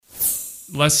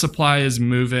less supply is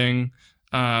moving.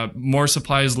 More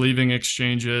supply is leaving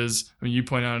exchanges. I mean, you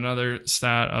point out another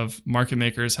stat of market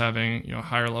makers having,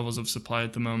 higher levels of supply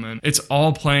at the moment. It's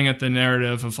all playing at the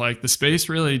narrative of like the space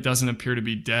really doesn't appear to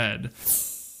be dead.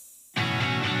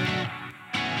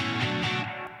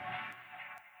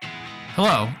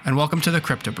 Hello, and welcome to the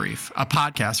Crypto Brief, a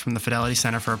podcast from the Fidelity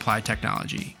Center for Applied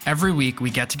Technology. Every week,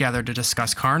 we get together to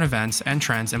discuss current events and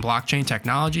trends in blockchain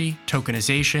technology,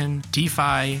 tokenization,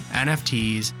 DeFi,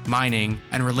 NFTs, mining,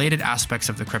 and related aspects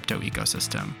of the crypto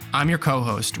ecosystem. I'm your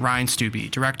co-host, Ryan Stubbe,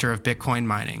 Director of Bitcoin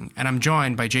Mining, and I'm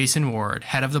joined by Jason Ward,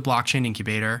 Head of the Blockchain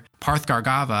Incubator, Parth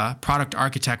Gargava, Product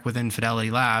Architect within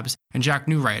Fidelity Labs, and Jack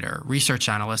Newwriter, Research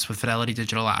Analyst with Fidelity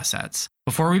Digital Assets.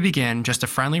 Before we begin, just a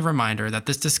friendly reminder that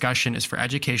this discussion is for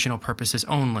educational purposes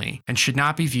only and should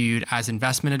not be viewed as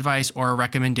investment advice or a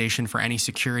recommendation for any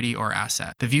security or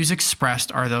asset. The views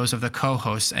expressed are those of the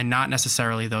co-hosts and not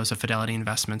necessarily those of Fidelity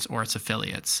Investments or its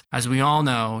affiliates. As we all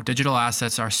know, digital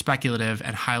assets are speculative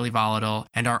and highly volatile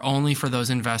and are only for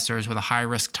those investors with a high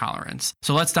risk tolerance.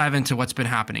 So let's dive into what's been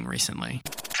happening recently.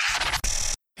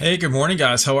 Hey, good morning,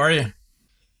 guys. How are you?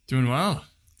 Doing well.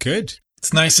 Good.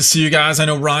 It's nice to see you guys. I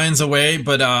know Ryan's away,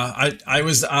 but I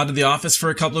was out of the office for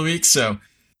a couple of weeks, so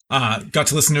got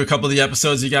to listen to a couple of the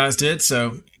episodes you guys did.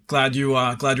 So glad you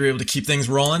were able to keep things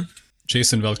rolling.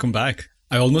 Jason, welcome back.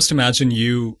 I almost imagine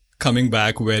you coming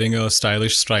back wearing a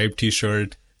stylish striped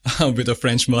t-shirt with a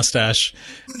French mustache.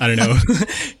 I don't know,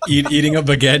 eating a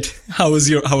baguette. How was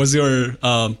your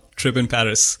trip in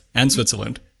Paris and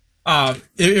Switzerland?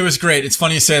 It was great. It's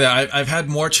funny you say that. I've had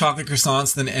more chocolate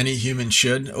croissants than any human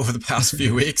should over the past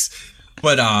few weeks,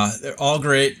 but they're all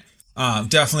great.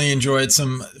 Definitely enjoyed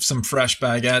some fresh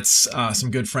baguettes,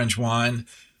 some good French wine.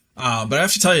 But I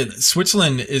have to tell you,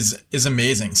 Switzerland is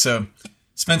amazing. So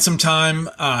spent some time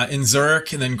in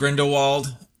Zurich and then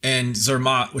Grindelwald and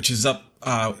Zermatt, which is up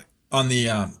on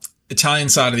the Italian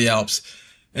side of the Alps,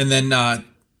 and then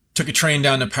took a train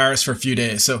down to Paris for a few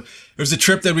days. So it was a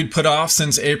trip that we'd put off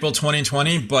since April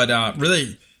 2020, but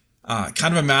really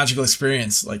kind of a magical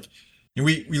experience. Like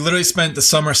we literally spent the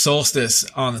summer solstice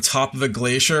on the top of a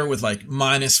glacier with like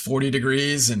minus 40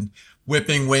 degrees and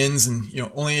whipping winds and,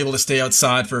 only able to stay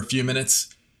outside for a few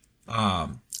minutes.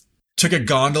 Took a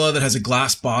gondola that has a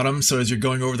glass bottom. So as you're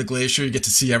going over the glacier, you get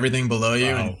to see everything below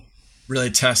you. Wow. And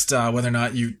really test whether or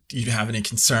not you have any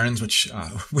concerns, which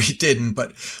we didn't.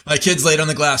 But my kids laid on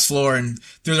the glass floor and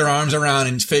threw their arms around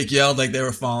and fake yelled like they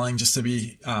were falling just to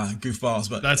be goofballs.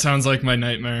 But that sounds like my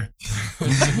nightmare.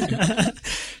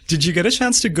 Did you get a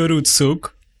chance to go to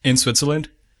Zug in Switzerland?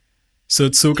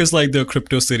 So Zug is like the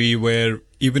crypto city where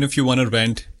even if you want to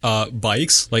rent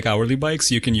bikes, like hourly bikes,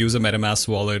 you can use a MetaMask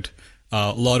wallet.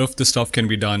 A lot of the stuff can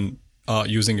be done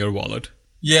using your wallet.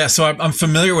 Yeah, so I'm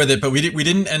familiar with it, but we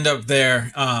didn't end up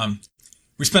there.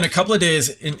 We spent a couple of days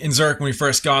in Zurich when we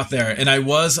first got there, and I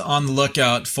was on the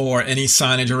lookout for any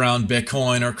signage around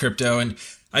Bitcoin or crypto, and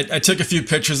I took a few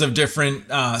pictures of different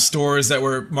stores that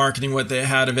were marketing what they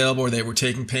had available, or they were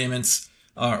taking payments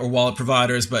or wallet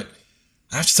providers. But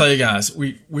I have to tell you guys,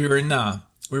 we were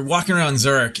walking around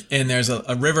Zurich, and there's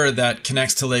a river that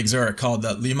connects to Lake Zurich called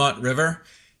the Limmat River.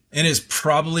 It is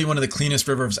probably one of the cleanest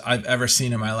rivers I've ever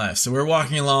seen in my life. So we're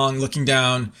walking along, looking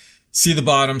down, see the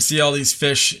bottom, see all these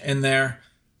fish in there.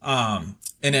 And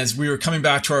as we were coming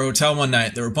back to our hotel one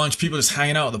night, there were a bunch of people just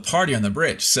hanging out with a party on the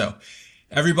bridge. So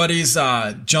everybody's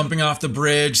jumping off the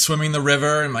bridge, swimming the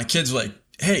river. And my kids were like,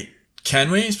 hey, can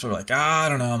we? So we're like, I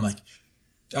don't know. I'm like,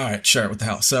 all right, sure, what the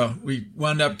hell? So we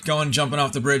wound up jumping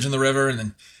off the bridge in the river. And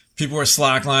then people were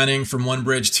slacklining from one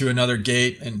bridge to another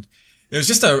gate. And it was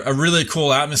just a really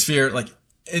cool atmosphere. Like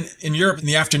in Europe in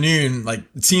the afternoon, like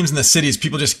it seems in the cities,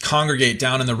 people just congregate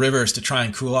down in the rivers to try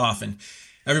and cool off, and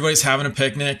everybody's having a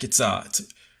picnic. It's a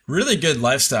really good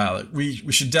lifestyle. We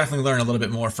should definitely learn a little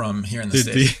bit more from here in the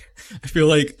States. I feel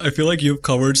like you've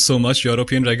covered so much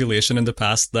European regulation in the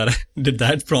past that did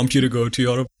that prompt you to go to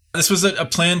Europe? This was a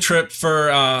planned trip for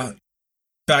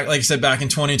back, like I said, back in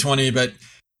 2020, but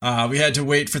we had to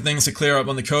wait for things to clear up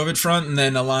on the COVID front and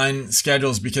then align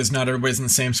schedules because not everybody's in the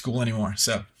same school anymore.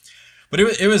 So, but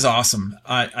it was awesome.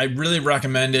 I really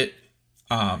recommend it.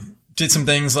 Did some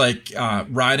things like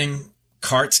riding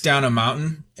carts down a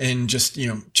mountain and just,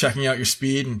 checking out your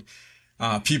speed.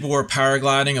 And people were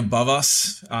paragliding above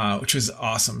us, which was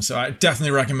awesome. So I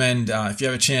definitely recommend if you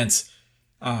have a chance.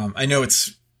 I know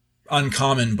it's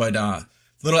uncommon, but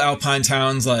little alpine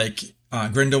towns like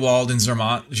Grindelwald and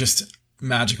Zermatt, just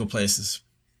magical places.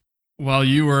 While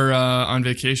you were on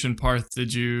vacation, Parth,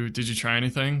 did you try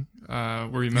anything?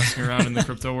 Were you messing around in the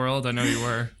crypto world? I know you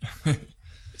were.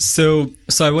 So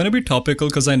I want to be topical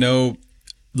because I know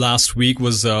last week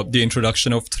was the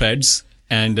introduction of Threads,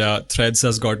 and Threads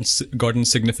has gotten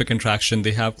significant traction.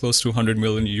 They have close to 100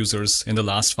 million users in the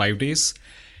last 5 days.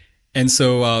 And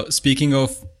so, speaking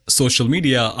of social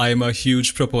media, I am a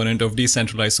huge proponent of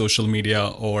decentralized social media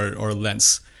or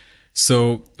Lens.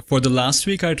 So for the last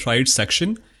week I tried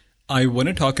Section, I want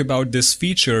to talk about this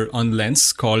feature on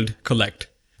Lens called Collect.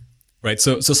 Right.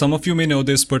 So some of you may know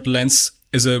this, but Lens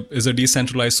is a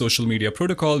decentralized social media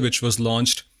protocol which was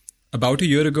launched about a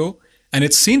year ago, and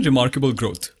it's seen remarkable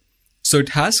growth. So it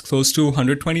has close to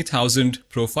 120,000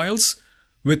 profiles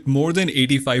with more than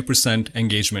 85%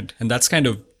 engagement, and that's kind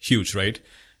of huge, right?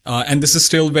 And this is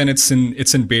still when it's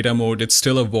in beta mode. It's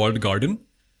still a walled garden.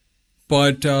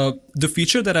 But the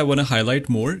feature that I want to highlight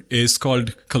more is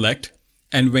called Collect.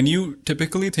 And when you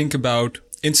typically think about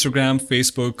Instagram,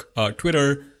 Facebook,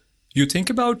 Twitter, you think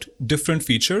about different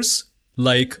features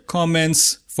like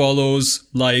comments, follows,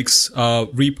 likes,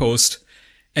 repost.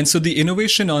 And so the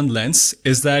innovation on Lens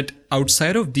is that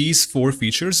outside of these 4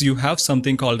 features, you have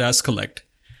something called as Collect.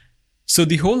 So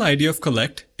the whole idea of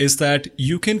Collect is that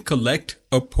you can collect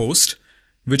a post,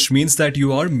 which means that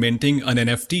you are minting an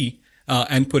NFT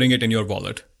and putting it in your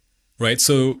wallet, right?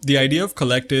 So the idea of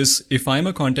Collect is if I'm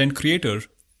a content creator,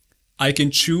 I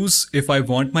can choose if I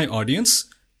want my audience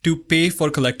to pay for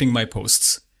collecting my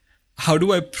posts. How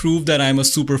do I prove that I'm a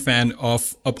super fan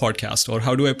of a podcast? Or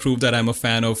how do I prove that I'm a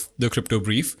fan of the Crypto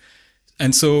Brief?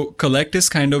 And so Collect is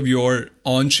kind of your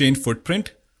on-chain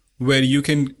footprint where you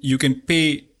can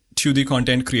pay to the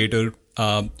content creator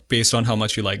based on how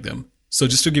much you like them. So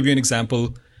just to give you an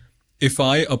example, if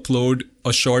I upload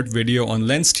a short video on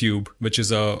LensTube, which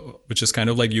is kind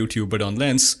of like YouTube but on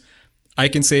Lens, I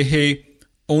can say, hey,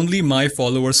 only my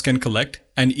followers can collect,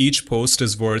 and each post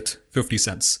is worth 50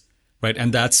 cents, right?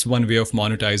 And that's one way of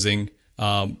monetizing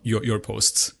your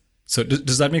posts. So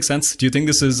does that make sense? Do you think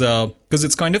this is because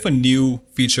it's kind of a new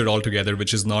feature altogether,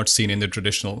 which is not seen in the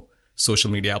traditional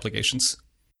social media applications?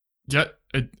 Yeah,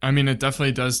 it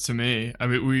definitely does to me. I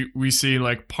mean, we see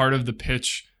like part of the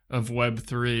pitch of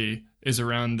Web3 is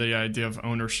around the idea of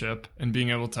ownership and being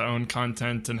able to own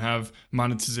content and have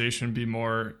monetization be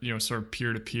more, sort of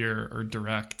peer-to-peer or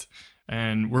direct.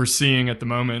 And we're seeing at the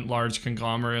moment large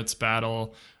conglomerates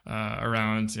battle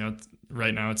around,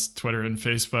 right now it's Twitter and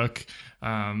Facebook.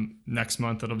 Next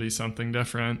month it'll be something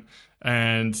different.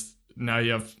 And now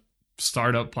you have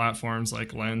startup platforms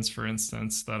like Lens, for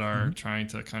instance, that are trying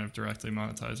to kind of directly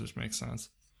monetize, which makes sense.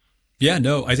 Yeah,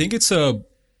 no, I think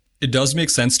it does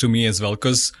make sense to me as well,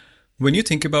 because when you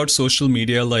think about social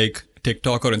media like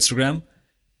TikTok or Instagram,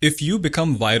 if you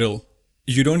become viral,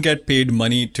 you don't get paid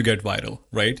money to get viral,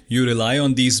 right? You rely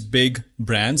on these big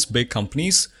brands, big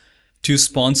companies to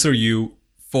sponsor you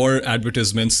for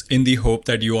advertisements in the hope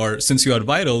that since you are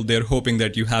viral, they're hoping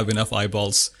that you have enough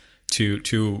eyeballs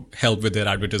to help with their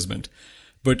advertisement.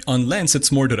 But on Lens,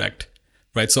 it's more direct,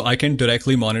 right? So I can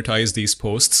directly monetize these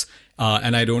posts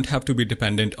and I don't have to be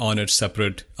dependent on a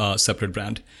separate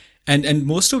brand. And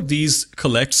most of these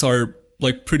collects are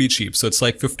like pretty cheap. So it's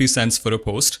like 50 cents for a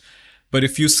post. But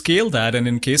if you scale that, and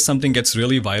in case something gets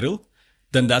really viral,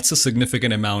 then that's a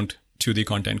significant amount to the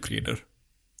content creator.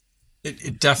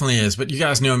 It definitely is. But you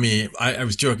guys know me. I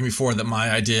was joking before that my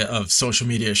idea of social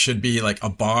media should be like a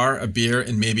bar, a beer,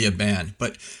 and maybe a band.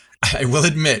 But I will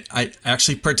admit, I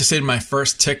actually participated in my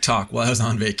first TikTok while I was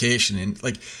on vacation. And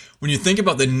like when you think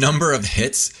about the number of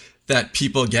hits that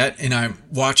people get, and I'm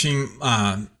watching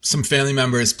some family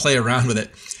members play around with it,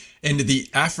 and the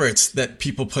efforts that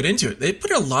people put into it, they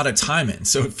put a lot of time in.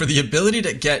 So for the ability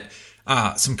to get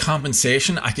some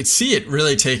compensation, I could see it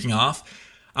really taking off.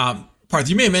 Parth,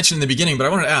 you may have mentioned in the beginning, but I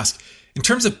wanted to ask, in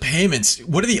terms of payments,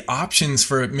 what are the options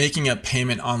for making a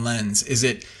payment on Lens? Is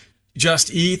it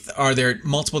just ETH? Are there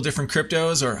multiple different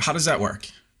cryptos, or how does that work?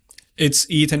 It's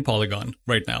ETH and Polygon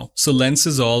right now. So Lens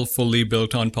is all fully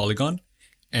built on Polygon,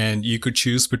 and you could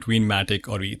choose between Matic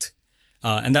or ETH.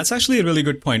 And that's actually a really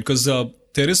good point, because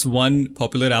there is one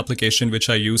popular application which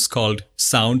I use called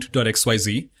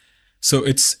sound.xyz. So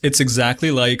it's exactly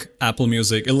like Apple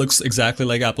Music. It looks exactly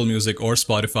like Apple Music or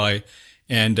Spotify.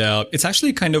 And it's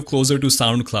actually kind of closer to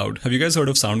SoundCloud. Have you guys heard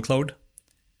of SoundCloud?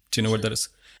 Do you know what that is?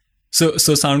 So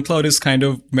SoundCloud is kind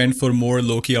of meant for more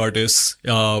low-key artists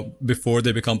before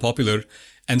they become popular.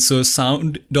 And so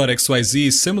sound.xyz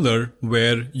is similar,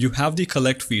 where you have the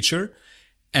collect feature,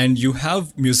 and you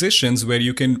have musicians where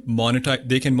they can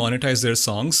monetize their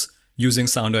songs using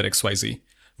sound.xyz,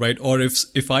 right? Or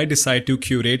if I decide to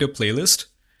curate a playlist,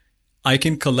 I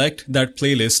can collect that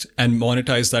playlist and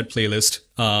monetize that playlist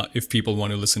if people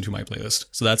want to listen to my playlist.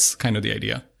 So that's kind of the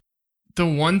idea. The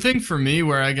one thing for me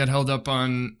where I get held up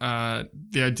on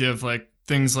the idea of like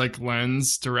things like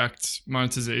Lens direct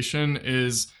monetization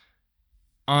is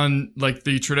on like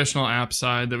the traditional app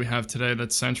side that we have today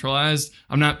that's centralized.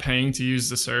 I'm not paying to use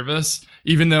the service,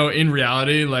 even though in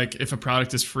reality, like if a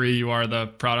product is free, you are the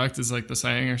product, is like the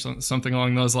saying, or something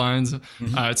along those lines.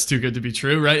 It's too good to be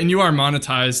true, right? And you are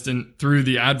monetized through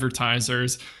the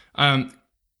advertisers. I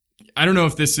don't know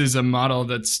if this is a model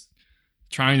that's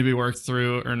trying to be worked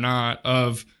through or not,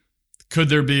 of could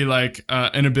there be like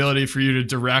an ability for you to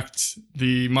direct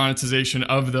the monetization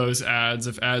of those ads,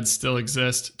 if ads still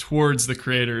exist, towards the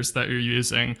creators that you're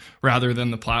using rather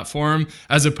than the platform,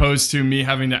 as opposed to me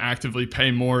having to actively pay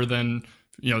more than,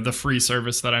 you know, the free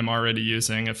service that I'm already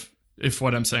using, if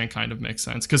what I'm saying kind of makes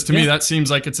sense. Because to me, that seems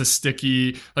like it's a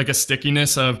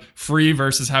stickiness of free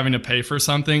versus having to pay for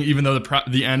something, even though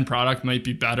the end product might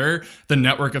be better. The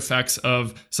network effects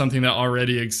of something that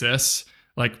already exists,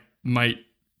 like, might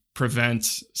prevent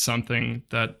something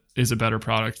that is a better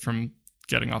product from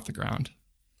getting off the ground.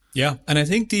 Yeah. And I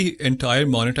think the entire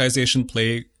monetization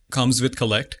play comes with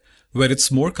Collect, where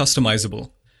it's more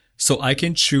customizable. So I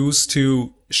can choose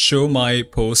to show my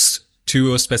post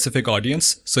to a specific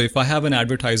audience. So if I have an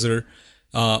advertiser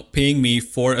paying me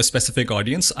for a specific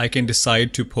audience, I can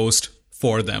decide to post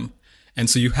for them. And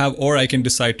so or I can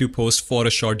decide to post for a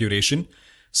short duration.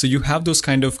 So you have those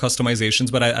kind of customizations,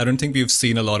 but I don't think we've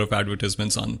seen a lot of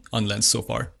advertisements on Lens so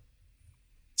far.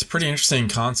 It's pretty interesting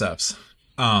concepts.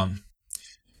 Well,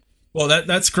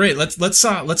 that's great.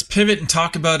 Let's pivot and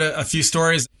talk about a few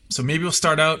stories. So maybe we'll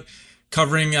start out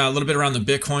covering a little bit around the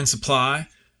Bitcoin supply,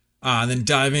 then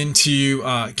dive into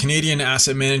Canadian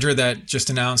asset manager that just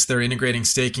announced they're integrating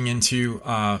staking into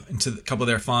a couple of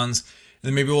their funds. And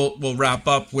then maybe we'll wrap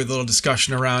up with a little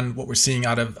discussion around what we're seeing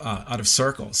out of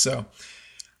Circle. So.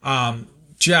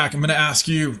 Jack, I'm going to ask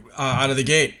you out of the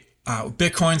gate,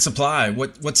 Bitcoin supply,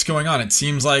 what's going on? It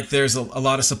seems like there's a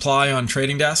lot of supply on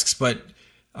trading desks, but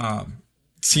it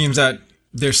seems that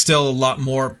there's still a lot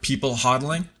more people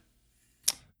hodling.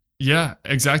 Yeah,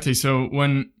 exactly. So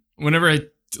whenever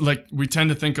we tend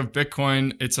to think of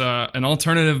Bitcoin, it's an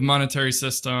alternative monetary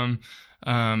system,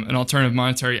 an alternative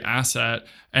monetary asset.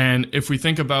 And if we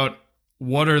think about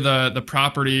what are the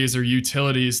properties or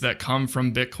utilities that come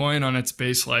from Bitcoin on its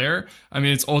base layer? I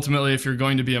mean, it's ultimately, if you're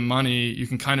going to be a money, you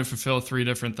can kind of fulfill three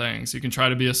different things. You can try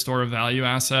to be a store of value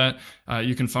asset.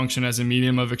 You can function as a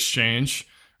medium of exchange,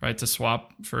 right, to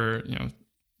swap for, you know,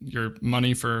 your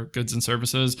money for goods and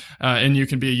services. And you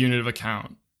can be a unit of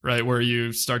account, right, where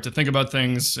you start to think about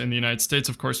things. In the United States,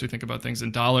 of course, we think about things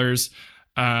in dollars.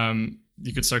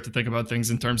 You could start to think about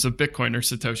things in terms of Bitcoin or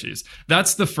Satoshis.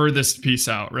 That's the furthest piece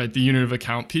out, right? The unit of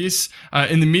account piece.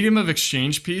 In the medium of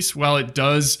exchange piece, while it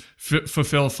does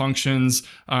fulfill functions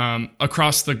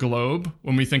across the globe,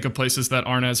 when we think of places that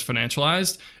aren't as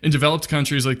financialized, in developed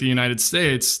countries like the United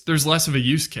States, there's less of a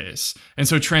use case. And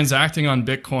so transacting on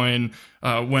Bitcoin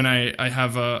when I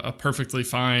have a perfectly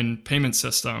fine payment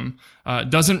system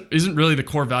isn't really the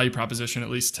core value proposition, at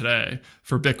least today,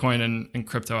 for Bitcoin and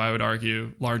crypto, I would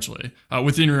argue, largely.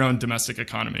 Within your own domestic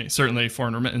economy. Certainly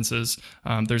foreign remittances,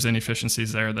 there's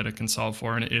inefficiencies there that it can solve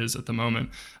for, and it is at the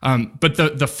moment. But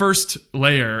the first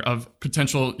layer of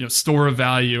potential, you know, store of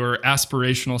value or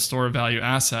aspirational store of value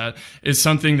asset is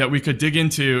something that we could dig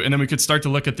into, and then we could start to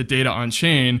look at the data on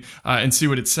chain and see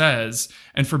what it says.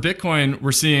 And for Bitcoin,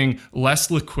 we're seeing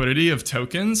less liquidity of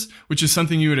tokens, which is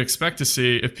something you would expect to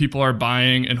see if people are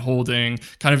buying and holding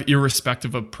kind of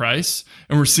irrespective of price.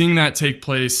 And we're seeing that take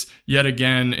place yet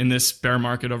again in this bear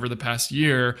market over the past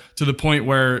year, to the point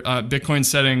where Bitcoin's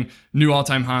setting new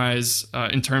all-time highs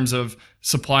in terms of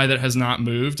supply that has not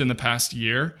moved in the past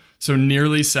year. So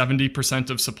nearly 70%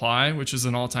 of supply, which is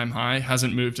an all-time high,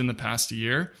 hasn't moved in the past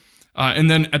year. And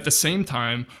then at the same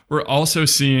time, we're also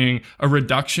seeing a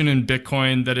reduction in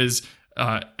Bitcoin that is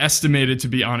estimated to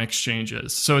be on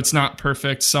exchanges. So it's not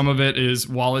perfect. Some of it is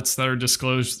wallets that are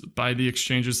disclosed by the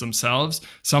exchanges themselves.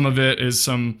 Some of it is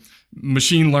some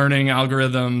machine learning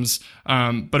algorithms.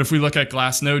 But if we look at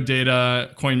Glassnode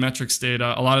data, Coinmetrics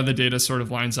data, a lot of the data sort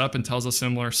of lines up and tells a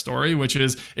similar story, which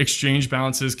is exchange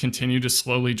balances continue to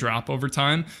slowly drop over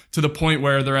time to the point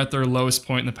where they're at their lowest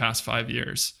point in the past 5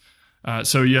 years.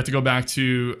 So you have to go back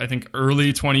to, I think,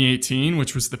 early 2018,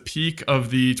 which was the peak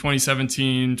of the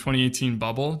 2017-2018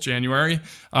 bubble. January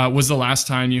was the last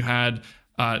time you had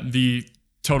the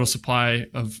total supply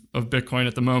of Bitcoin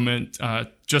at the moment,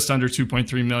 just under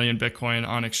 2.3 million Bitcoin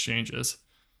on exchanges.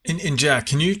 And Jack,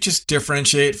 can you just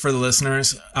differentiate for the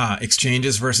listeners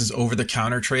exchanges versus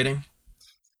over-the-counter trading?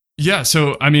 Yeah.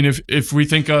 So, I mean, if we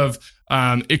think of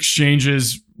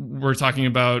exchanges, we're talking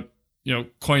about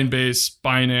Coinbase,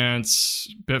 Binance,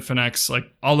 Bitfinex, like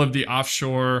all of the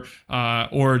offshore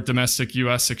or domestic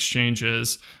U.S.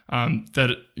 exchanges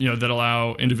that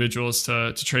allow individuals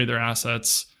to trade their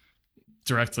assets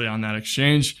directly on that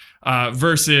exchange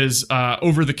versus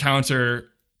over-the-counter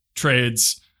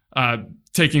trades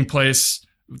taking place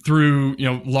through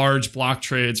large block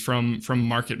trades from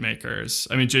market makers.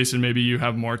 I mean, Jason, maybe you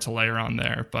have more to layer on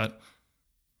there, but.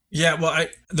 Yeah, well,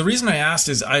 the reason I asked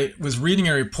is I was reading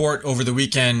a report over the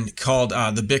weekend called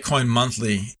the Bitcoin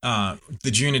Monthly, the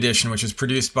June edition, which is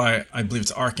produced by, I believe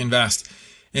it's ARK Invest.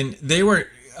 And they were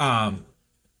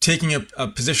taking a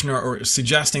position or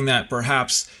suggesting that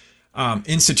perhaps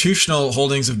institutional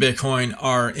holdings of Bitcoin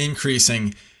are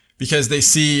increasing because they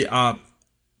see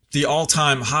the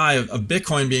all-time high of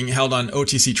Bitcoin being held on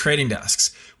OTC trading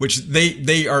desks, which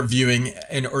they are viewing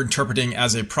or interpreting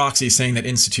as a proxy saying that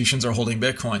institutions are holding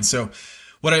Bitcoin. So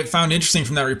what I found interesting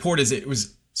from that report is it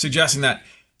was suggesting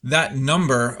that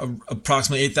number of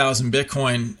approximately 8,000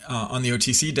 Bitcoin on the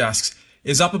OTC desks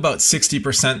is up about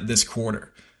 60% this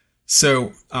quarter.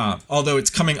 So although it's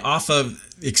coming off of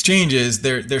exchanges,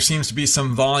 there seems to be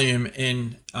some volume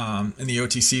in the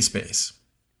OTC space.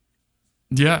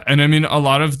 Yeah. And I mean, a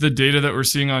lot of the data that we're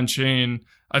seeing on chain,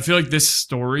 I feel like this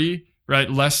story, right?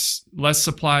 Less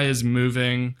supply is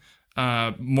moving,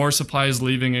 more supply is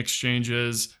leaving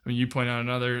exchanges. I mean, you point out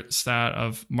another stat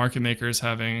of market makers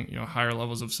having, higher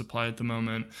levels of supply at the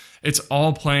moment. It's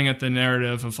all playing at the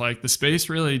narrative of like the space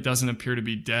really doesn't appear to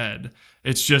be dead.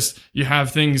 It's just, you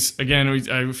have things, again,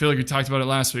 I feel like we talked about it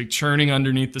last week, churning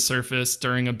underneath the surface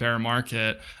during a bear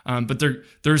market. But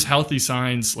there's healthy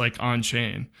signs like on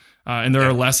chain. And there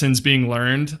are lessons being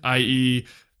learned, i.e.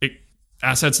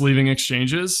 assets leaving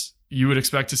exchanges. You would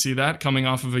expect to see that coming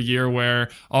off of a year where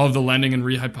all of the lending and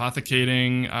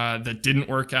rehypothecating that didn't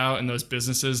work out and those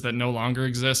businesses that no longer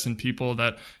exist and people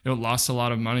that lost a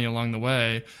lot of money along the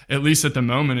way. At least at the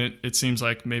moment, it seems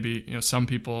like maybe some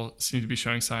people seem to be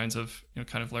showing signs of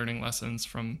kind of learning lessons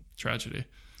from tragedy.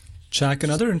 Jack,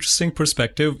 another interesting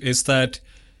perspective is that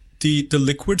the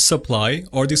liquid supply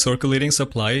or the circulating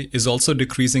supply is also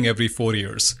decreasing every 4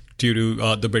 years due to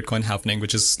the Bitcoin halving,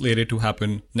 which is slated to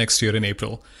happen next year in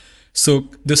April. So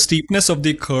the steepness of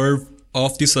the curve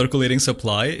of the circulating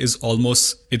supply is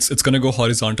almost, it's going to go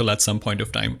horizontal at some point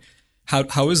of time.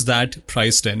 How is that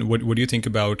priced in? What do you think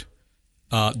about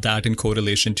that in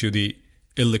correlation to the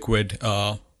illiquid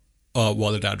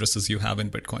wallet addresses you have in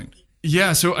Bitcoin?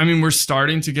 Yeah, so I mean, we're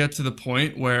starting to get to the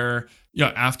point where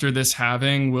after this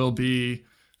halving will be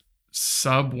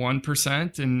sub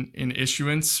 1% in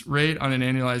issuance rate on an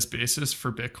annualized basis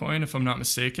for Bitcoin, if I'm not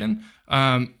mistaken.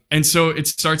 And so it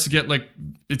starts to get like,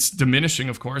 it's diminishing,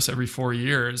 of course, every 4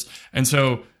 years. And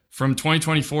so from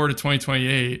 2024 to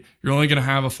 2028, you're only going to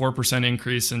have a 4%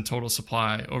 increase in total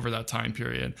supply over that time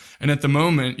period. And at the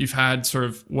moment, you've had sort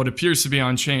of what appears to be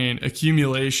on-chain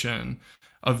accumulation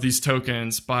of these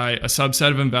tokens by a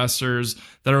subset of investors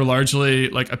that are largely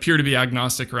like appear to be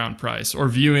agnostic around price or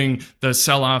viewing the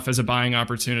sell-off as a buying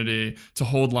opportunity to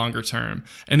hold longer term.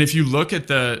 And if you look at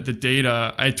the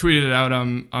data, I tweeted it out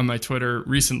on my Twitter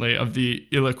recently of the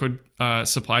illiquid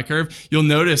supply curve, you'll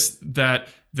notice that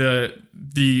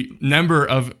the number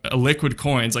of liquid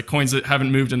coins, like coins that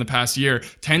haven't moved in the past year,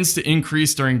 tends to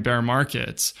increase during bear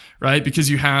markets, right? Because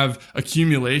you have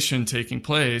accumulation taking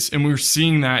place. And we're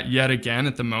seeing that yet again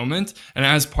at the moment. And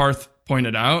as Parth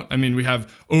pointed out, I mean, we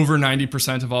have over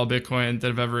 90% of all Bitcoin that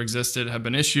have ever existed have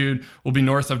been issued. We'll be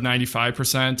north of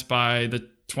 95% by the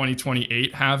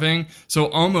 2028 halving. So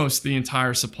almost the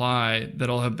entire supply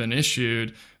that'll have been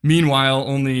issued. Meanwhile,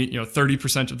 only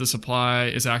 30% of the supply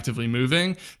is actively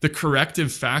moving. The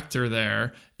corrective factor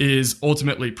there is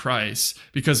ultimately price,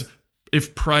 because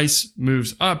if price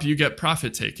moves up, you get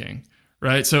profit taking,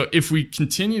 right? So if we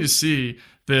continue to see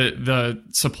the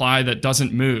supply that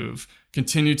doesn't move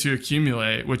continue to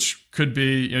accumulate, which could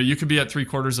be, you could be at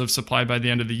 3/4 of supply by the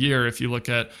end of the year. If you look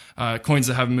at coins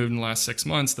that haven't moved in the last 6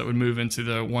 months, that would move into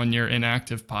the 1 year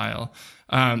inactive pile.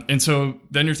 And so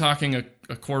then you're talking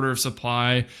a quarter of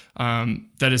supply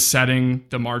that is setting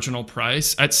the marginal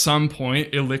price. At some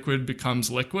point, illiquid becomes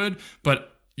liquid,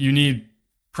 but you need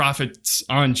profits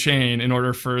on chain in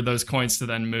order for those coins to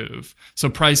then move. So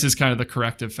price is kind of the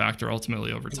corrective factor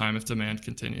ultimately over time if demand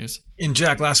continues. And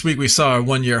Jack, last week we saw a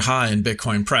 1 year high in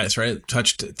Bitcoin price, right? It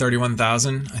touched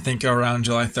 31,000, I think, around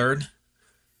July 3rd.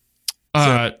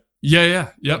 Yep.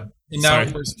 And now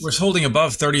we're holding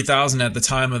above 30,000 at the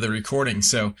time of the recording.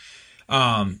 So,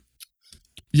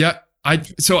 yeah,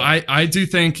 I do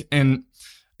think, and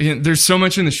there's so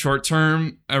much in the short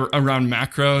term around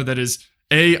macro that is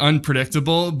A,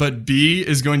 unpredictable, but B,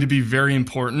 is going to be very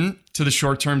important to the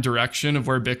short-term direction of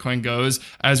where Bitcoin goes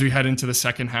as we head into the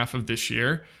second half of this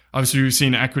year. Obviously, we've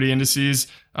seen equity indices,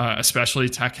 especially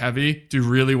tech-heavy, do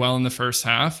really well in the first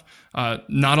half.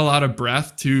 Not a lot of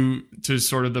breadth to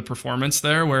sort of the performance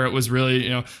there, where it was really,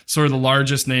 sort of the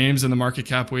largest names in the market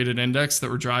cap weighted index that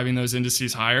were driving those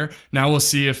indices higher. Now we'll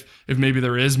see if maybe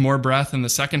there is more breadth in the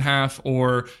second half,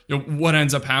 or what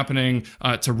ends up happening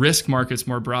to risk markets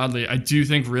more broadly. I do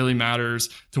think really matters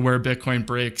to where Bitcoin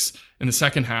breaks in the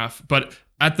second half. But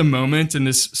at the moment, in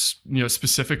this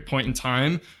specific point in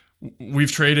time,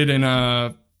 we've traded in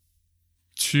a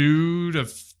 2 to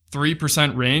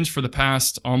 3% range for the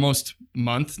past almost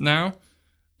month now.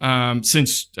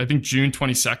 Since I think June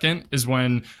 22nd is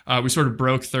when we sort of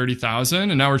broke 30,000,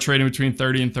 and now we're trading between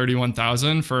 30 and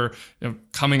 31,000 for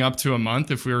coming up to a month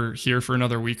if we were here for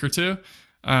another week or two.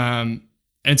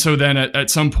 And so then at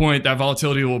some point that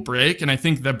volatility will break. And I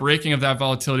think the breaking of that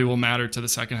volatility will matter to the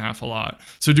second half a lot.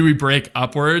 So do we break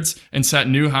upwards and set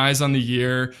new highs on the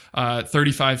year,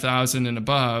 35,000 and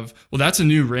above? Well, that's a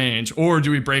new range. Or do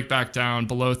we break back down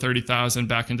below 30,000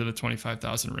 back into the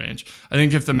 25,000 range? I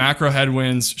think if the macro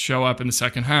headwinds show up in the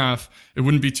second half, it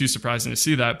wouldn't be too surprising to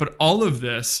see that. But all of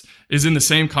this is in the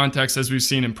same context as we've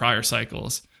seen in prior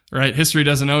cycles. Right? History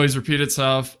doesn't always repeat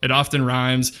itself. It often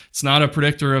rhymes. It's not a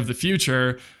predictor of the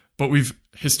future, but we've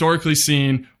historically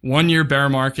seen 1 year bear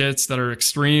markets that are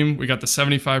extreme. We got the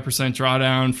 75%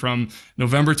 drawdown from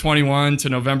November 21 to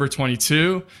November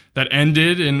 22 that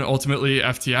ended in ultimately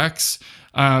FTX.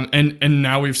 And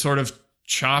now we've sort of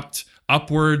chopped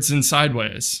upwards and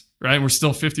sideways. Right? We're still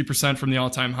 50% from the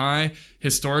all-time high.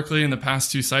 Historically, in the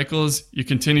past two cycles, you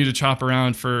continue to chop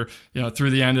around for, through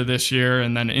the end of this year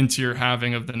and then into your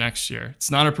halving of the next year.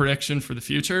 It's not a prediction for the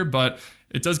future, but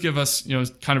it does give us,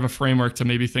 kind of a framework to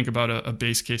maybe think about a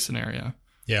base case scenario.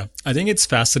 Yeah, I think it's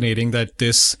fascinating that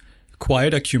this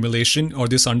quiet accumulation or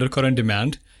this undercurrent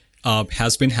demand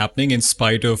has been happening in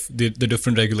spite of the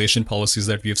different regulation policies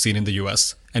that we have seen in the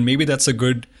US. And maybe that's a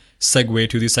good segue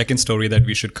to the second story that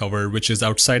we should cover, which is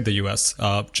outside the US.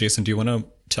 Jason, do you want to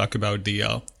talk about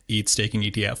the ETH staking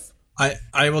ETF?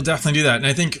 I will definitely do that. And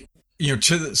I think,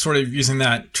 to sort of using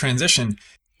that transition,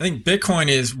 I think Bitcoin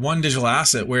is one digital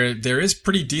asset where there is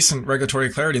pretty decent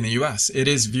regulatory clarity in the US. It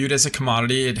is viewed as a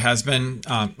commodity. It has been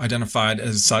identified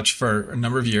as such for a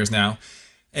number of years now.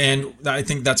 And I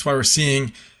think that's why we're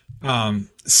seeing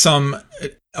some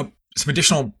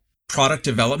additional product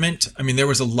development. I mean, there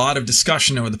was a lot of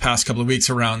discussion over the past couple of weeks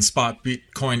around spot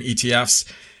Bitcoin ETFs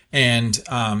and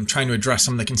trying to address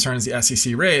some of the concerns the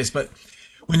SEC raised. But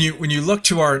when you look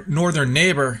to our northern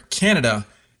neighbor, Canada,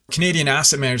 Canadian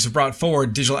asset managers have brought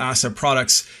forward digital asset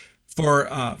products for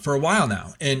a while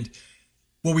now. And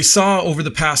what we saw over the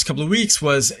past couple of weeks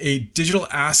was a digital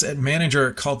asset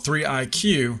manager called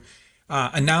 3iQ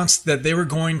announced that they were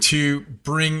going to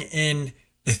bring in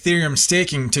Ethereum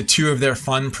staking to two of their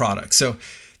fund products. So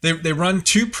they run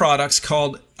two products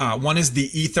called, one is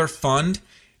the Ether Fund,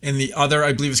 and the other,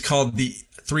 I believe, is called the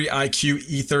 3iQ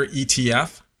Ether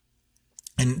ETF.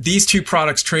 And these two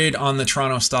products trade on the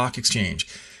Toronto Stock Exchange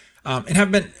and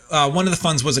have been, one of the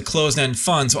funds was a closed-end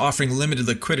fund, so offering limited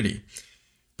liquidity.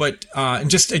 But and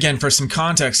just again, for some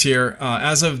context here,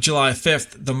 as of July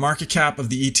 5th, the market cap of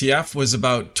the ETF was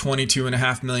about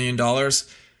 $22.5 million.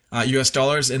 US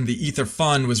dollars, and the Ether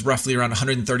Fund was roughly around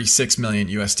 136 million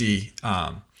USD.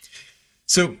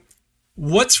 So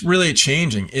what's really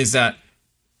changing is that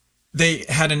they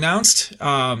had announced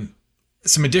some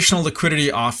additional liquidity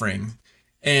offering,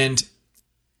 and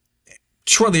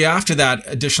shortly after that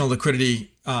additional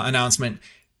liquidity announcement,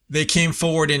 they came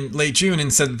forward in late June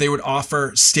and said that they would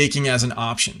offer staking as an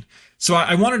option. So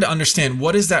I wanted to understand,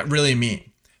 what does that really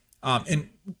mean? And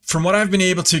from what I've been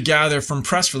able to gather from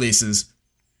press releases,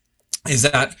 is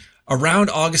that around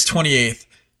August 28th,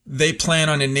 they plan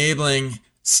on enabling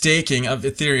staking of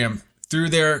Ethereum through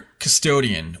their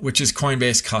custodian, which is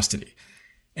Coinbase Custody.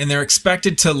 And they're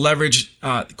expected to leverage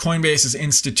Coinbase's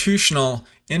institutional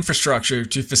infrastructure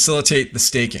to facilitate the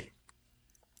staking.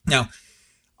 Now,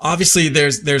 obviously,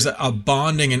 there's a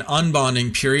bonding and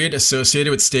unbonding period associated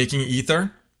with staking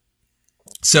Ether.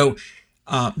 So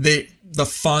the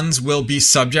funds will be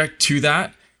subject to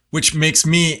that, which makes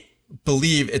me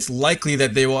believe it's likely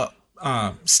that they will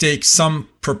stake some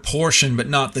proportion, but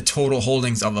not the total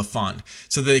holdings of a fund,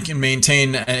 so that they can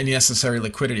maintain any necessary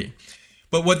liquidity.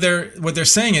 But what they're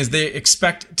saying is they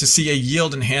expect to see a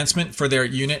yield enhancement for their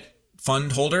unit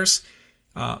fund holders.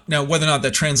 Now, whether or not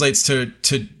that translates to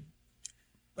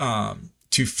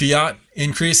fiat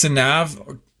increase in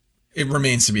NAV, it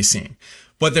remains to be seen.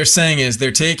 what they're saying is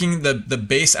they're taking the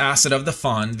base asset of the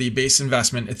fund, the base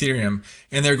investment, Ethereum,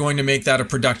 and they're going to make that a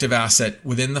productive asset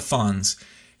within the funds.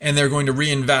 And they're going to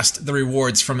reinvest the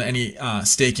rewards from any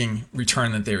staking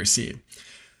return that they receive.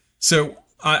 So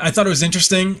I thought it was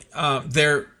interesting.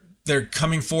 They're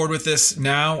coming forward with this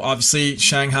now. Obviously,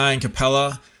 Shanghai and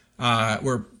Capella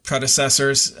were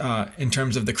predecessors in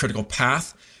terms of the critical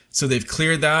path. So they've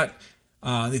cleared that.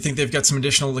 They think they've got some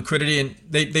additional liquidity. And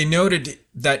they noted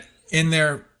that in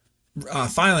their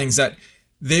filings that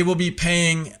they will be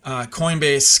paying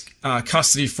Coinbase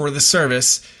custody for the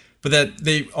service, but that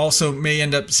they also may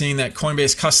end up seeing that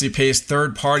Coinbase custody pays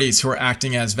third parties who are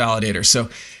acting as validators. So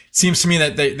it seems to me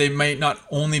that they might not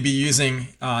only be using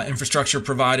infrastructure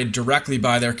provided directly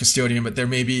by their custodian, but there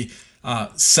may be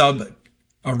sub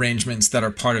arrangements that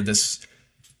are part of this.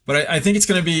 But I think it's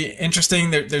going to be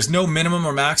interesting. There's no minimum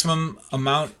or maximum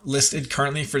amount listed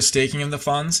currently for staking of the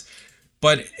funds,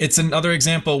 but it's another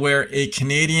example where a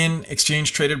Canadian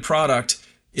exchange traded product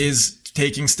is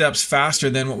taking steps faster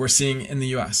than what we're seeing in the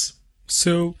US.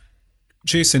 So,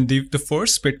 Jason, the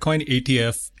first Bitcoin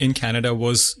ETF in Canada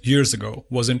was years ago,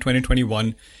 was in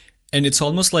 2021. And it's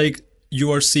almost like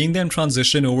you are seeing them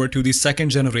transition over to the second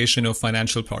generation of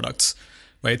financial products,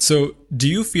 right? So do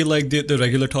you feel like the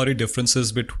regulatory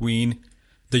differences between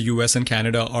the US and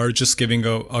Canada are just giving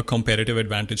a competitive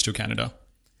advantage to Canada?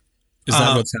 Is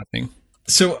that what's happening?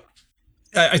 So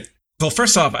well,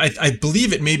 first off, I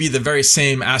believe it may be the very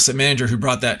same asset manager who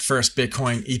brought that first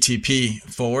Bitcoin ETP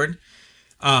forward.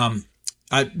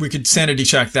 We could sanity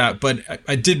check that, but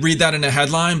I did read that in a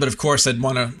headline, but of course I'd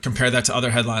want to compare that to other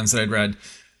headlines that I'd read.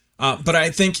 But I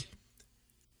think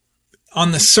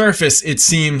on the surface, it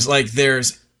seems like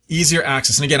there's easier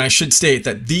access. And again, I should state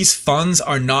that these funds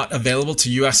are not available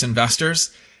to US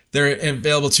investors. They're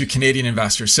available to Canadian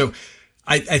investors. So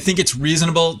I think it's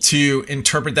reasonable to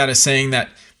interpret that as saying that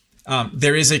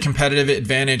there is a competitive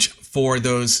advantage for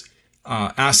those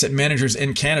asset managers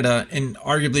in Canada, and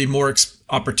arguably more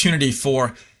opportunity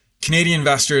for Canadian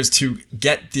investors to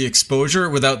get the exposure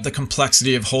without the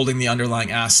complexity of holding the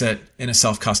underlying asset in a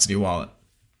self-custody wallet.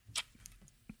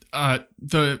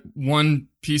 The one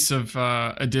piece of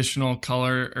additional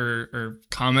color or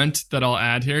comment that I'll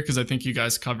add here, because I think you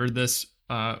guys covered this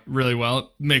really well. It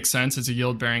makes sense. It's a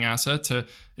yield-bearing asset to,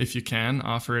 if you can,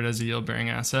 offer it as a yield-bearing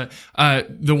asset.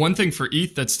 The one thing for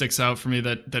ETH that sticks out for me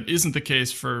that isn't the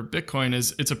case for Bitcoin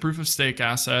is it's a proof-of-stake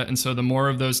asset. And so the more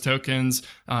of those tokens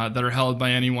that are held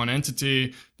by any one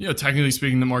entity, technically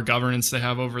speaking, the more governance they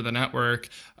have over the network.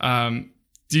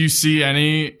 Do you see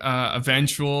any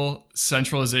eventual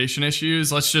centralization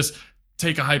issues? Let's just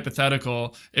take a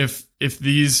hypothetical. If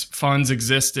these funds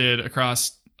existed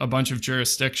across a bunch of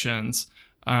jurisdictions,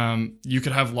 you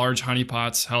could have large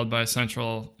honeypots held by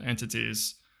central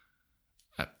entities.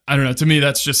 I don't know. To me,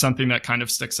 that's just something that kind of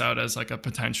sticks out as like a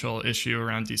potential issue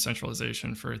around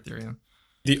decentralization for Ethereum.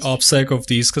 The OPSEC of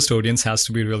these custodians has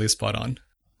to be really spot on.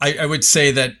 I would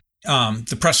say that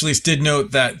the press release did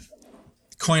note that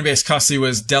Coinbase custody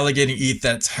was delegating ETH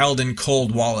that's held in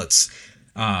cold wallets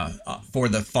for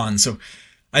the fund. So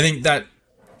I think that,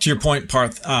 to your point,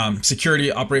 Parth,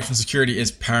 operational security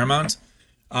is paramount.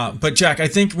 But Jack, I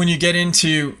think when you get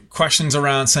into questions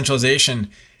around centralization,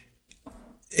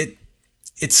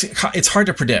 it's hard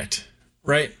to predict,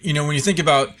 right? When you think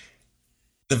about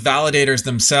the validators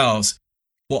themselves,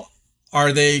 well,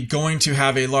 are they going to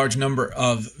have a large number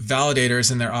of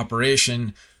validators in their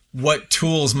operation? What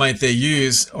tools might they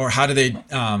use, or how do they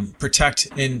protect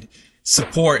and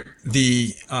support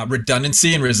the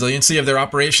redundancy and resiliency of their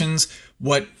operations?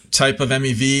 What type of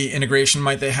MEV integration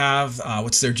might they have?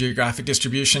 What's their geographic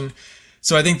distribution?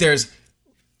 So I think there's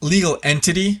legal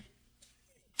entity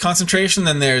concentration,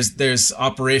 then there's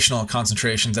operational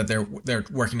concentrations that they're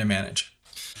working to manage.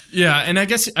 Yeah, and I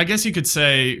guess you could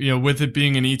say, with it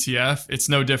being an ETF, it's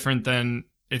no different than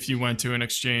if you went to an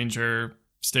exchange or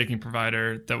staking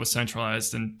provider that was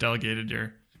centralized and delegated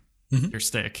your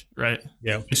stake, right?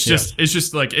 Yeah. It's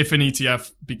just like if an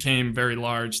ETF became very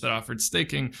large that offered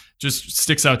staking, just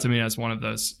sticks out to me as one of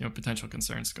those potential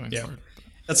concerns going forward.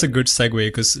 That's a good segue,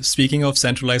 because speaking of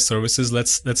centralized services,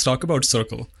 let's talk about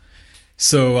Circle.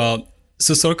 So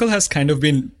Circle has kind of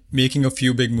been making a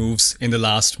few big moves in the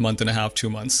last month and a half, 2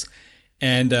 months,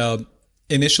 and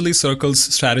initially, Circle's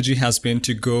strategy has been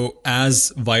to go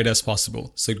as wide as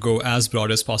possible. So go as broad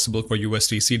as possible for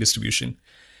USDC distribution.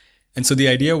 And so the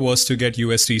idea was to get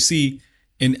USDC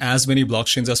in as many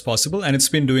blockchains as possible. And it's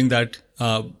been doing that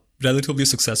relatively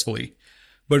successfully.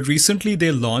 But recently,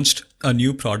 they launched a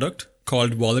new product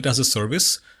called Wallet as a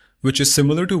Service, which is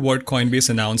similar to what Coinbase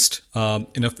announced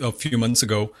in a few months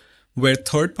ago, where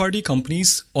third-party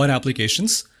companies or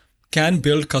applications can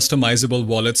build customizable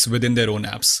wallets within their own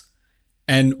apps.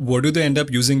 And what do they end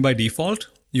up using by default?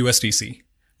 USDC,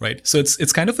 right? So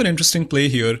it's kind of an interesting play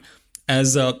here,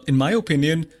 as in my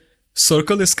opinion,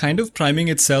 Circle is kind of priming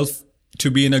itself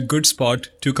to be in a good spot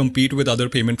to compete with other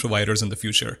payment providers in the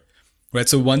future, right?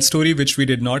 So one story which we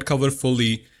did not cover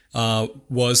fully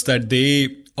was that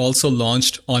they also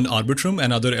launched on Arbitrum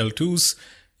and other L2s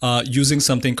using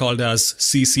something called as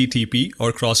CCTP,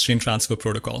 or cross-chain transfer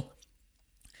protocol.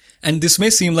 And this may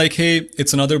seem like, hey,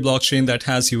 it's another blockchain that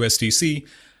has USDC,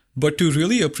 but to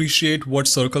really appreciate what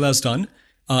Circle has done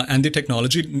and the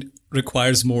technology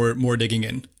requires more digging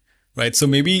in, right? So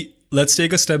maybe let's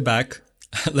take a step back.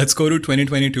 Let's go to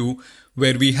 2022,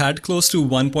 where we had close to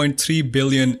 1.3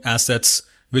 billion assets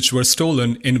which were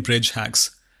stolen in bridge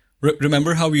hacks.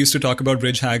 Remember how we used to talk about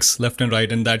bridge hacks left and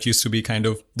right, and that used to be kind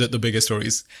of the biggest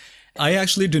stories. I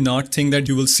actually do not think that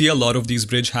you will see a lot of these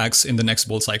bridge hacks in the next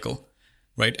bull cycle,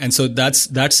 right? And so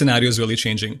that scenario is really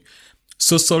changing.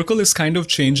 So Circle is kind of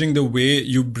changing the way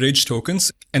you bridge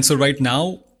tokens. And so right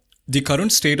now, the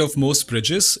current state of most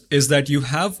bridges is that you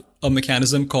have a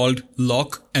mechanism called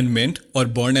lock and mint, or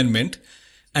burn and mint.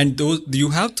 And those you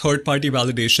have third-party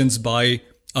validations by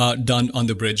done on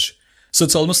the bridge. So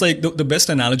it's almost like the best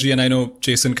analogy, and I know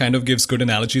Jason kind of gives good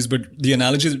analogies, but the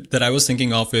analogy that I was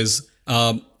thinking of is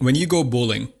when you go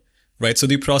bowling, right? So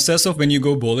the process of when you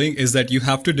go bowling is that you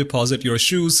have to deposit your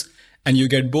shoes and you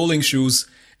get bowling shoes,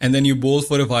 and then you bowl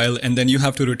for a while, and then you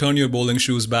have to return your bowling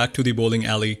shoes back to the bowling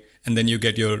alley, and then you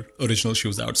get your original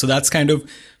shoes out. So that's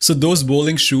so those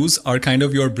bowling shoes are kind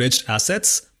of your bridged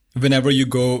assets whenever you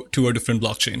go to a different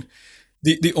blockchain.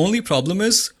 The only problem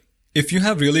is, if you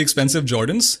have really expensive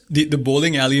Jordans, the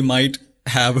bowling alley might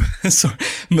have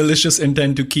malicious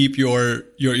intent to keep your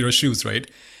shoes, right?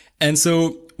 And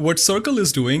so what Circle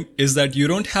is doing is that you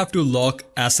don't have to lock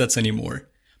assets anymore.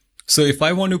 So if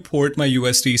I want to port my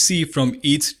USDC from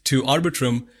ETH to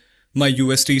Arbitrum, my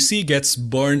USDC gets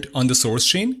burned on the source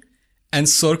chain, and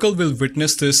Circle will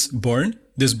witness this burn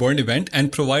event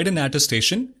and provide an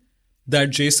attestation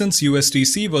that Jason's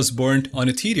USDC was burned on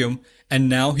Ethereum, and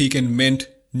now he can mint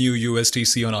new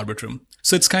USDC on Arbitrum.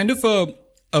 So it's kind of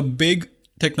a big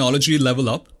technology level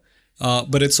up,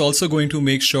 but it's also going to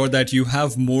make sure that you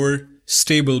have more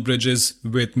stable bridges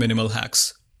with minimal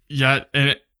hacks. Yeah, and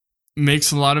it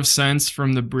makes a lot of sense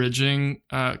from the bridging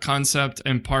concept.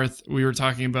 And Parth, we were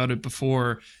talking about it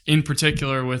before, in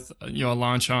particular with a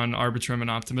launch on Arbitrum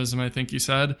and Optimism, I think you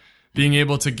said, being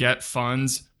able to get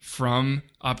funds from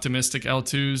optimistic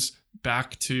L2s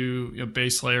back to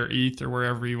base layer ETH or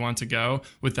wherever you want to go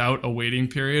without a waiting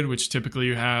period, which typically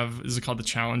you have, is called the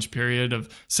challenge period of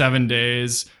 7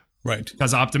 days. Right.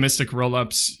 Because optimistic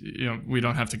rollups, we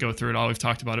don't have to go through it all. We've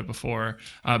talked about it before.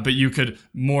 But you could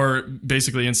more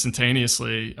basically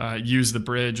instantaneously use the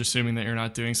bridge, assuming that you're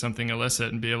not doing something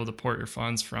illicit, and be able to port your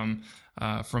funds from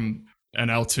an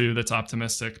L2 that's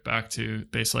optimistic back to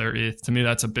base layer ETH. To me,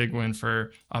 that's a big win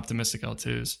for optimistic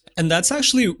L2s. And that's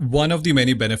actually one of the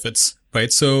many benefits,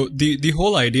 right? So the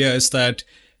whole idea is that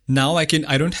now I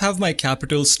don't have my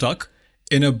capital stuck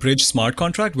in a bridge smart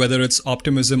contract, whether it's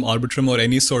Optimism, Arbitrum, or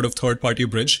any sort of third-party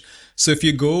bridge. So if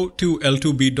you go to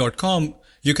l2beat.com,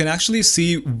 you can actually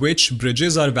see which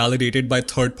bridges are validated by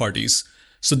third parties.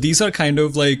 So these are kind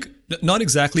of like, not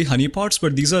exactly honeypots,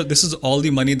 but this is all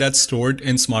the money that's stored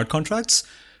in smart contracts.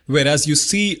 Whereas you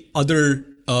see other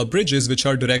bridges which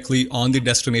are directly on the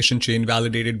destination chain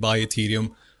validated by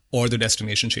Ethereum or the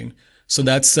destination chain. So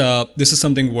this is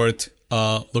something worth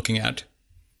looking at.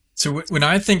 So when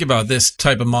I think about this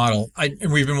type of model,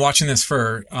 and we've been watching this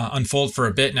unfold for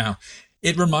a bit now,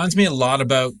 it reminds me a lot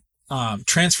about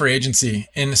transfer agency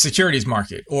in the securities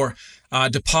market, or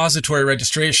depository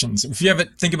registrations. If you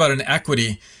think about an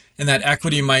equity, and that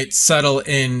equity might settle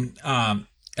in a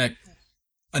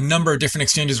number of different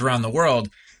exchanges around the world,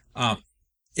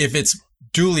 if it's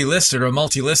duly listed or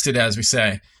multi-listed, as we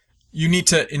say, you need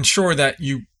to ensure that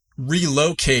you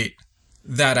relocate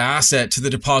that asset to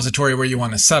the depository where you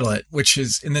want to settle it, which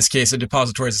is, in this case, a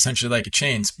depository is essentially like a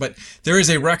chain. But there is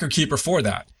a record keeper for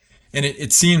that. And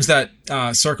it seems that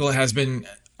Circle has been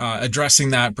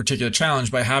addressing that particular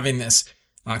challenge by having this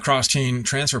cross-chain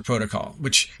transfer protocol,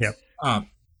 which I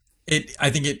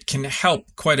think it can help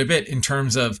quite a bit in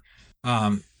terms of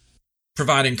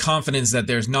providing confidence that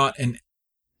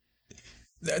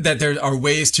that there are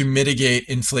ways to mitigate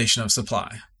inflation of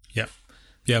supply.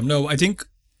 No,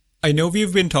 I know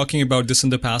we've been talking about this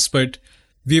in the past, but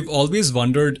we've always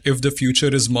wondered if the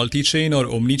future is multi-chain or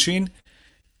omni-chain.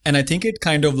 And I think it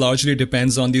kind of largely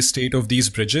depends on the state of these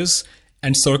bridges.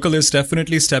 And Circle is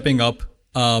definitely stepping up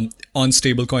on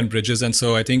stablecoin bridges. And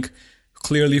so I think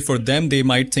clearly for them, they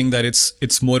might think that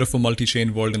it's more of a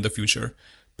multi-chain world in the future.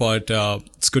 But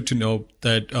it's good to know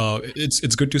that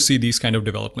it's good to see these kind of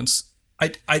developments.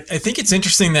 I think it's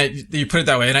interesting that you put it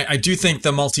that way. And I do think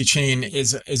the multi-chain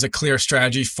is a clear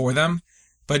strategy for them.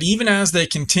 But even as they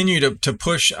continue to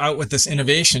push out with this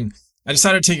innovation, I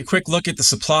decided to take a quick look at the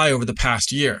supply over the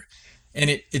past year. And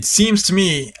it seems to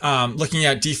me, looking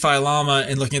at DeFi Llama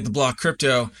and looking at the block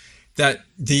crypto, that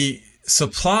the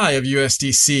supply of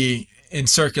USDC in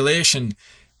circulation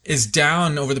is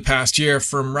down over the past year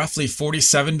from roughly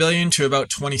 47 billion to about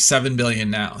 27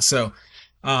 billion now. So,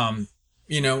 when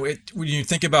you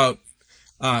think about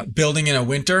building in a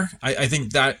winter, I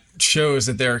think that shows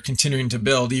that they're continuing to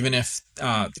build even if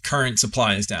the current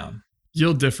supply is down.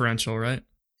 Yield differential, right?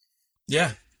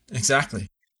 Yeah, exactly.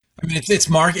 I mean, it's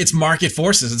market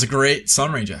forces. It's a great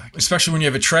summary, Jack. Especially when you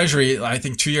have a treasury. I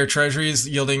think 2-year treasury is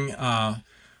yielding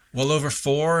well over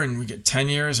 4, and we get 10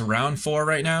 years around 4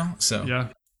 right now. So yeah.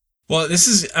 Well, this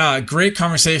is a great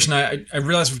conversation. I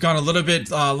realize we've gone a little bit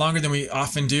longer than we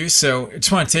often do. So I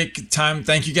just want to take time.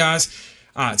 Thank you guys.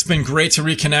 It's been great to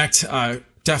reconnect.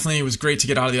 Definitely it was great to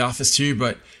get out of the office too,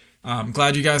 but I'm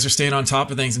glad you guys are staying on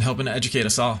top of things and helping to educate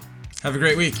us all. Have a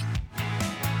great week.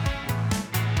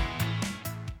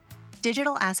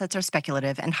 Digital assets are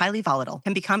speculative and highly volatile,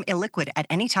 can become illiquid at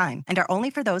any time, and are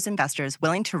only for those investors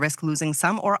willing to risk losing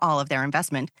some or all of their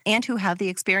investment and who have the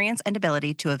experience and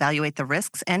ability to evaluate the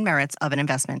risks and merits of an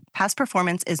investment. Past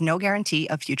performance is no guarantee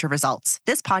of future results.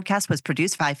 This podcast was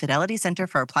produced by Fidelity Center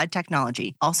for Applied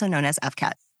Technology, also known as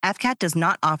FCAT. FCAT does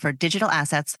not offer digital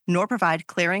assets nor provide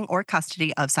clearing or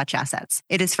custody of such assets.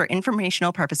 It is for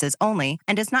informational purposes only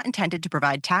and is not intended to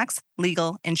provide tax,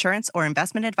 legal, insurance, or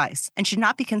investment advice, and should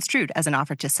not be construed as an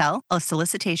offer to sell, a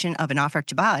solicitation of an offer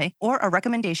to buy, or a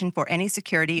recommendation for any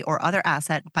security or other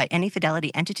asset by any Fidelity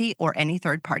entity or any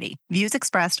third party. Views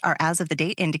expressed are as of the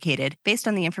date indicated, based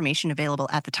on the information available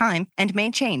at the time, and may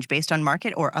change based on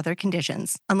market or other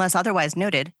conditions. Unless otherwise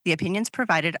noted, the opinions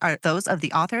provided are those of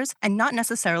the authors and not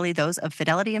necessarily those of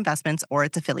Fidelity Investments or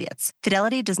its affiliates.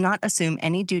 Fidelity does not assume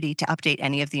any duty to update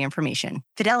any of the information.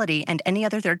 Fidelity and any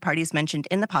other third parties mentioned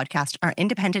in the podcast are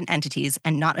independent entities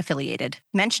and not affiliated.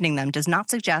 Mentioning them does not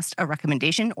suggest a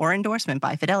recommendation or endorsement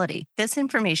by Fidelity. This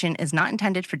information is not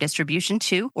intended for distribution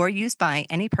to or use by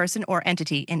any person or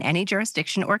entity in any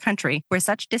jurisdiction or country where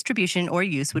such distribution or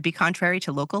use would be contrary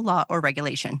to local law or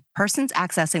regulation. Persons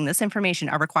accessing this information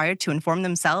are required to inform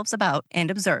themselves about and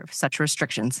observe such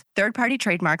restrictions. Third-party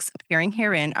trademarks appearing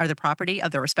herein are the property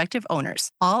of the respective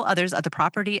owners. All others are the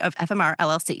property of FMR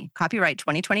LLC. Copyright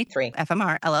 2023.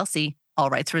 FMR LLC.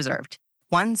 All rights reserved.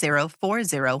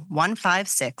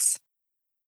 1040156.